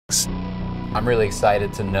effects. I'm really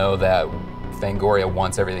excited to know that Fangoria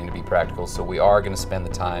wants everything to be practical, so we are going to spend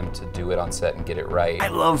the time to do it on set and get it right. I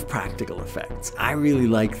love practical effects. I really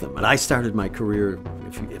like them. And I started my career,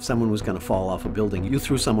 if someone was going to fall off a building, you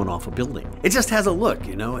threw someone off a building. It just has a look,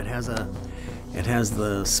 you know? It has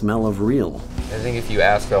the smell of real. I think if you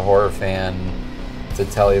ask a horror fan to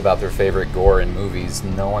tell you about their favorite gore in movies,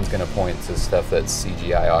 no one's going to point to stuff that's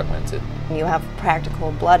CGI augmented. You have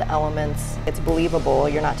practical blood elements, it's believable,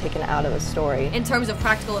 you're not taken out of the story. In terms of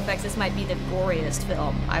practical effects, this might be the goriest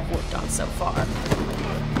film I've worked on so far.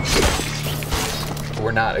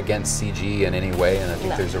 We're not against CG in any way, and I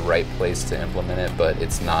think there's a right place to implement it, but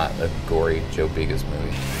it's not a gory Joe Begos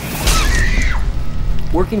movie.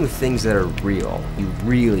 Working with things that are real, you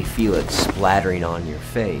really feel it splattering on your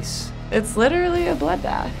face. It's literally a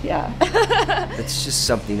bloodbath, yeah. It's just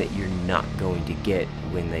something that you're not going to get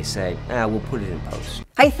when they say, we'll put it in post.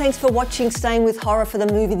 Hey, thanks for watching Staying with Horror. For the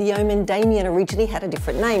movie The Omen, Damien originally had a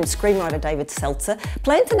different name. Screenwriter David Seltzer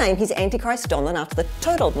planned to name his Antichrist Dolan after the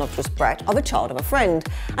total obnoxious brat of a child of a friend,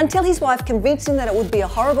 until his wife convinced him that it would be a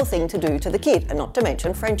horrible thing to do to the kid, and not to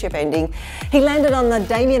mention friendship ending. He landed on the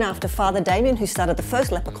Damien after Father Damien, who started the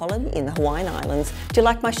first leper colony in the Hawaiian Islands. Do you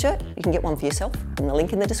like my shirt? You can get one for yourself from the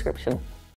link in the description.